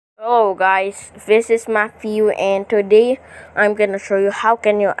Hello guys, this is Matthew and today I'm gonna show you how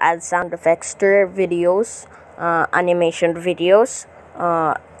can you add sound effects to your videos, animation videos,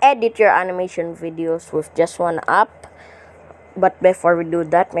 edit your animation videos with just one app. But before we do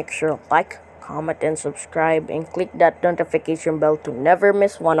that, make sure to like, comment and subscribe and click that notification bell to never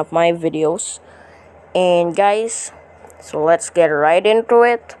miss one of my videos. And guys, so let's get right into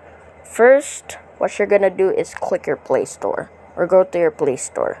it. First, what you're gonna do is click your Play Store or go to your Play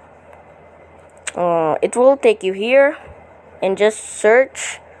Store. It will take you here and just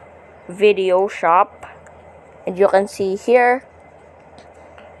search Video Shop, and you can see here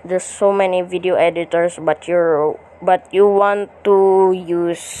there's so many video editors, but you want to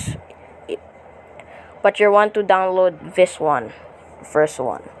download this one, first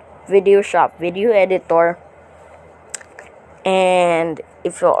one, Video Shop video editor. And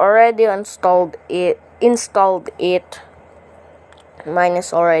if you already installed it, mine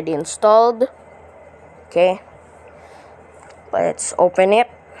is already installed. Okay, let's open it.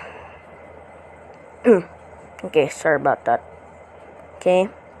 Okay, sorry about that. Okay,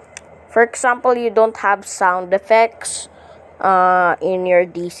 for example, you don't have sound effects in your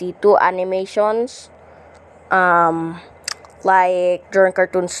DC2 animations, like during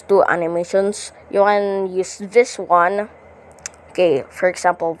Cartoons 2 animations, you can use this one. Okay, for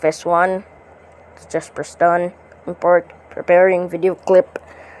example, this one, just press done, import, preparing video clip.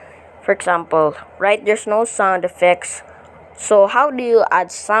 For example, right, there's no sound effects. So how do you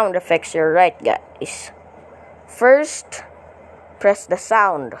add sound effects here, right, guys? First, press the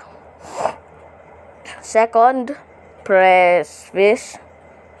sound. Second, press this.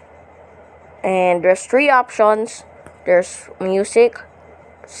 And there's three options. There's music,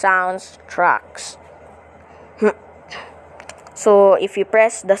 sounds, tracks. So if you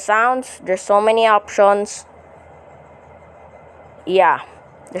press the sounds, there's so many options. Yeah,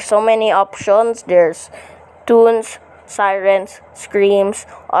 there's so many options. There's tunes, sirens, screams,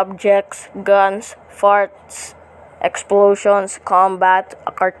 objects, guns, farts, explosions, combat,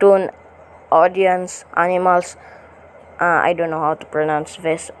 a cartoon, audience, animals, I don't know how to pronounce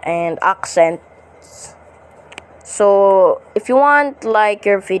this, and accents. So if you want like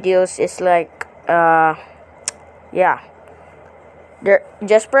your videos is like yeah, there,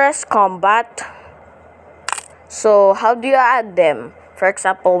 just press combat. So how do you add them? For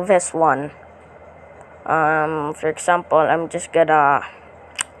example, this one. For example, I'm just gonna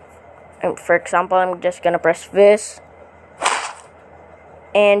press this,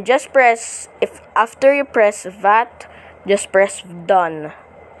 and just press, if after you press that, just press done.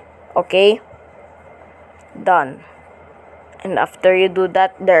 Okay, done. And after you do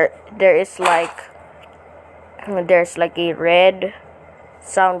that, there's like a red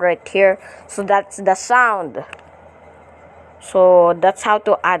sound right here, so that's the sound. So that's how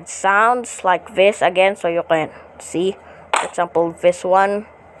to add sounds like this again, so you can see, for example, this one,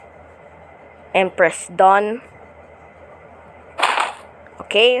 and press done.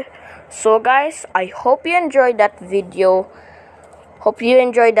 Okay, so guys, I hope you enjoyed that video.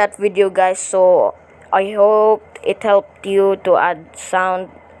 Guys. So I hope it helped you to add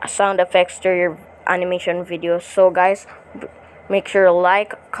sound effects to your animation videos. So guys, make sure to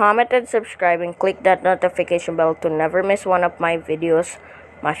like, comment, and subscribe, and click that notification bell to never miss one of my videos.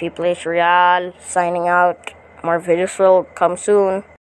 Matthew Plays Real, signing out. More videos will come soon.